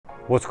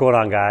What's going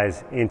on,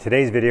 guys? In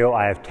today's video,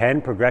 I have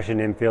 10 progression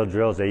infield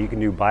drills that you can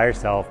do by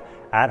yourself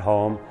at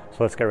home.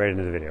 So let's get right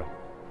into the video.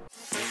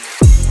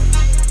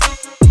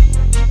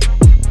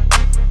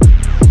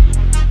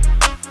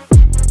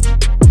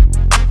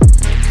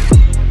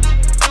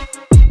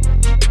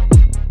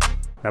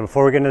 Now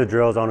before we get into the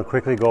drills, I want to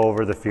quickly go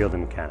over the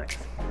fielding mechanics.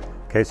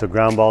 Okay, so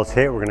ground ball's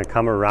hit, we're going to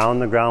come around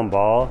the ground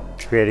ball,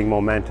 creating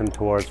momentum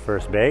towards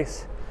first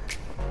base.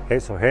 Okay,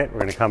 so hit, we're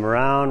going to come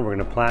around, we're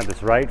going to plant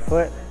this right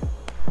foot,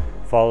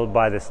 followed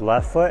by this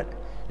left foot.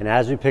 And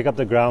as we pick up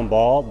the ground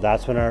ball,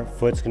 that's when our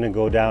foot's going to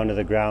go down to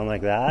the ground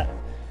like that.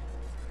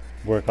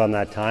 Work on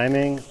that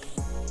timing.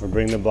 We'll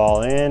bring the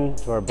ball in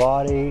to our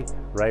body.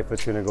 Right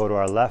foot's going to go to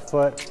our left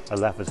foot. Our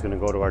left foot's going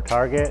to go to our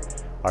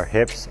target. Our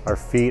hips, our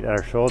feet, and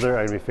our shoulder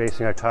are going to be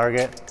facing our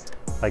target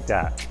like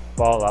that.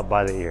 Ball up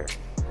by the ear.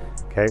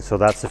 Okay, so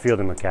that's the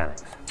fielding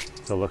mechanics.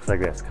 So it looks like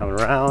this. Coming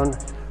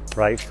around,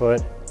 right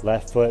foot,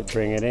 left foot,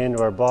 bring it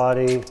into our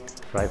body.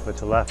 Right foot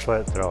to left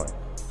foot, throw it.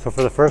 So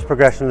for the first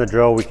progression of the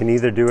drill, we can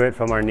either do it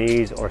from our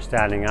knees or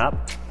standing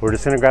up. We're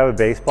just going to grab a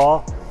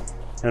baseball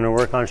and we'll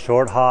work on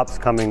short hops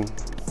coming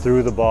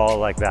through the ball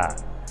like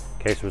that.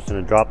 Okay, so we're just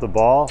going to drop the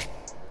ball,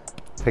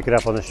 pick it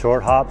up on the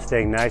short hop,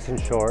 staying nice and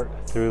short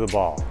through the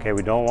ball. Okay,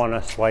 we don't want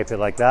to swipe it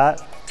like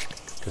that,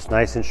 just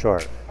nice and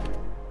short.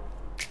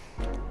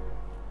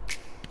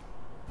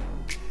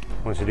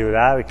 Once you do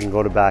that, we can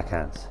go to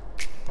backhands.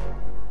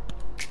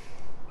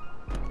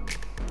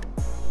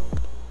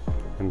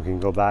 And we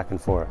can go back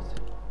and forth.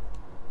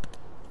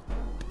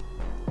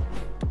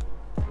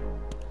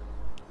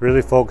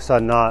 Really focus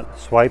on not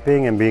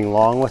swiping and being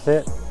long with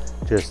it,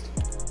 just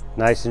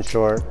nice and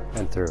short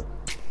and through.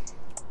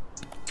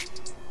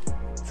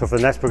 So for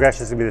the next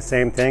progression, it's gonna be the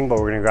same thing, but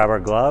we're gonna grab our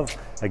glove.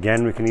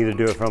 Again, we can either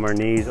do it from our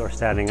knees or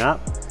standing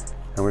up.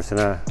 And we're just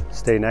gonna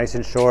stay nice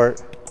and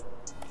short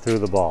through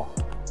the ball.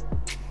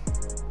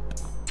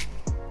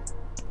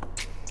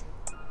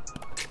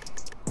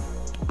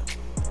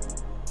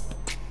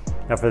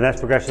 Now for the next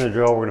progression of the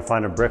drill, we're gonna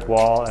find a brick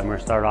wall and we're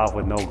gonna start off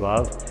with no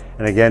glove.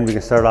 And again, we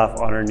can start off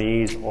on our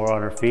knees or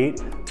on our feet,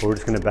 but we're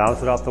just gonna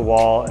bounce it off the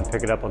wall and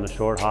pick it up on the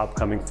short hop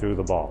coming through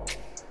the ball.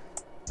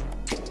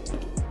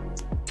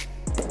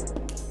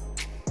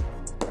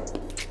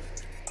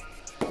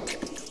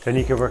 Then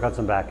you can work on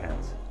some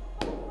backhands.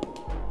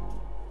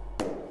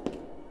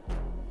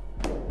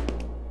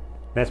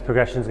 Next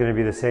progression is going to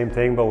be the same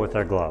thing, but with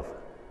our glove.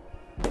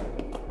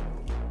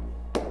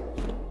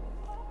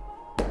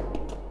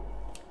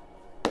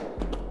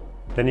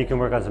 Then you can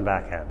work on some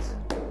backhands.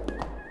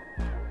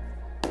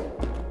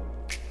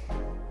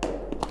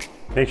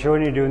 Make sure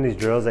when you're doing these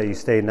drills that you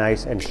stay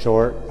nice and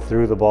short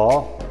through the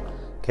ball.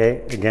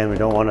 Okay, again, we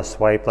don't want to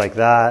swipe like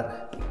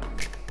that.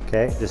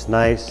 Okay, just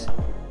nice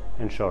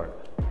and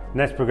short.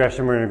 Next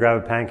progression, we're going to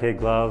grab a pancake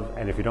glove,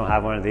 and if you don't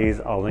have one of these,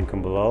 I'll link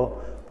them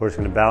below. We're just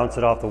going to bounce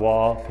it off the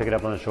wall, pick it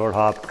up on the short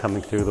hop,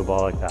 coming through the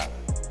ball like that.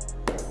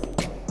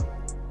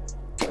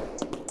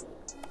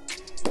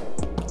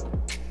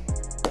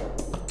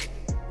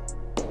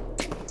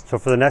 So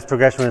for the next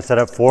progression, we're going to set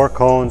up 4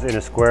 cones in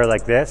a square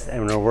like this,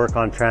 and we're going to work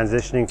on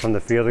transitioning from the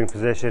fielding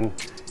position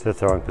to the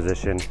throwing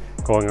position,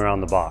 going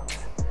around the box.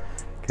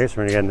 Okay, so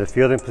we're going to get in the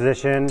fielding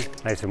position,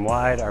 nice and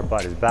wide, our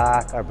butt is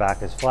back, our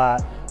back is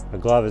flat. The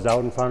glove is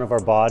out in front of our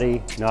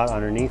body, not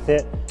underneath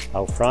it,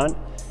 out front.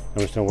 And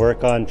we're just gonna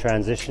work on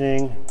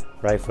transitioning,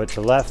 right foot to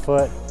left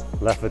foot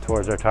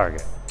towards our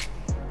target.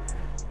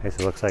 Okay,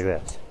 so it looks like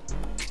this.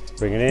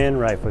 Bring it in,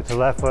 right foot to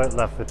left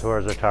foot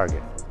towards our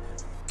target.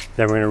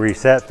 Then we're gonna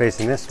reset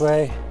facing this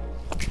way.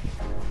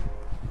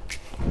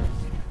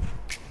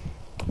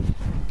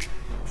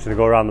 Just gonna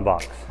go around the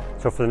box.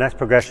 So for the next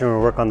progression,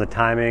 we'll work on the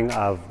timing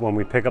of when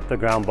we pick up the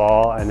ground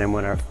ball and then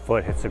when our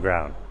foot hits the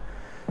ground.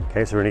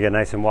 Okay, so we're gonna get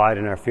nice and wide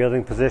in our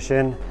fielding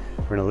position.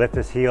 We're gonna lift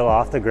this heel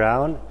off the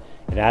ground.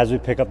 And as we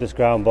pick up this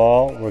ground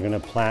ball, we're gonna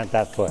plant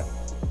that foot.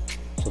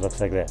 So it looks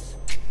like this,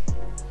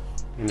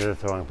 into the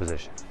throwing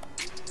position.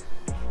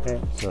 Okay,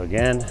 so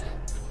again,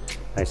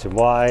 nice and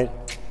wide,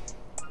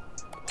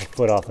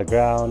 foot off the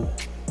ground,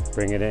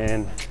 bring it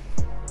in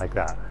like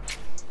that.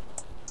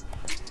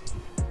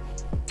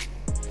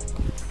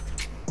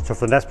 So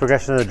for the next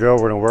progression of the drill,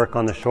 we're gonna work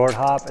on the short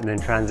hop and then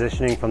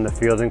transitioning from the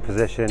fielding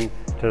position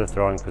to the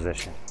throwing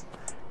position.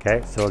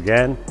 Okay, so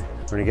again,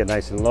 we're gonna get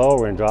nice and low,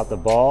 we're gonna drop the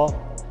ball,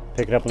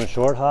 pick it up on the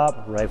short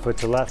hop, right foot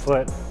to left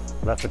foot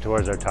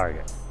towards our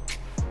target.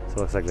 So it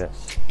looks like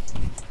this.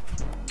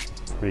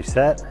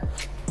 Reset.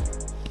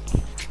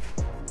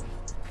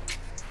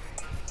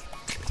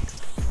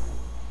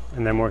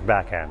 And then work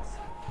backhands.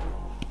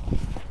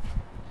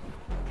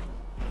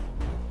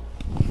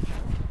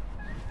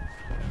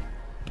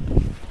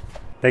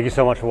 Thank you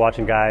so much for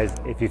watching, guys.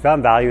 If you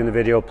found value in the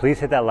video, please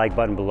hit that like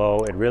button below.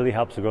 It really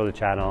helps to grow the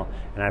channel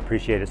and I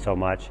appreciate it so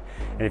much.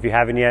 And if you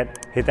haven't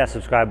yet, hit that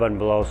subscribe button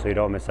below so you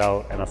don't miss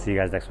out, and I'll see you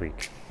guys next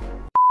week.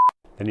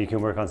 Then you can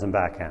work on some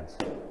backhands.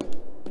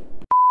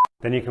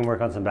 Then you can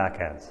work on some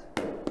backhands.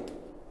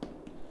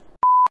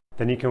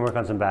 Then you can work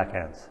on some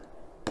backhands.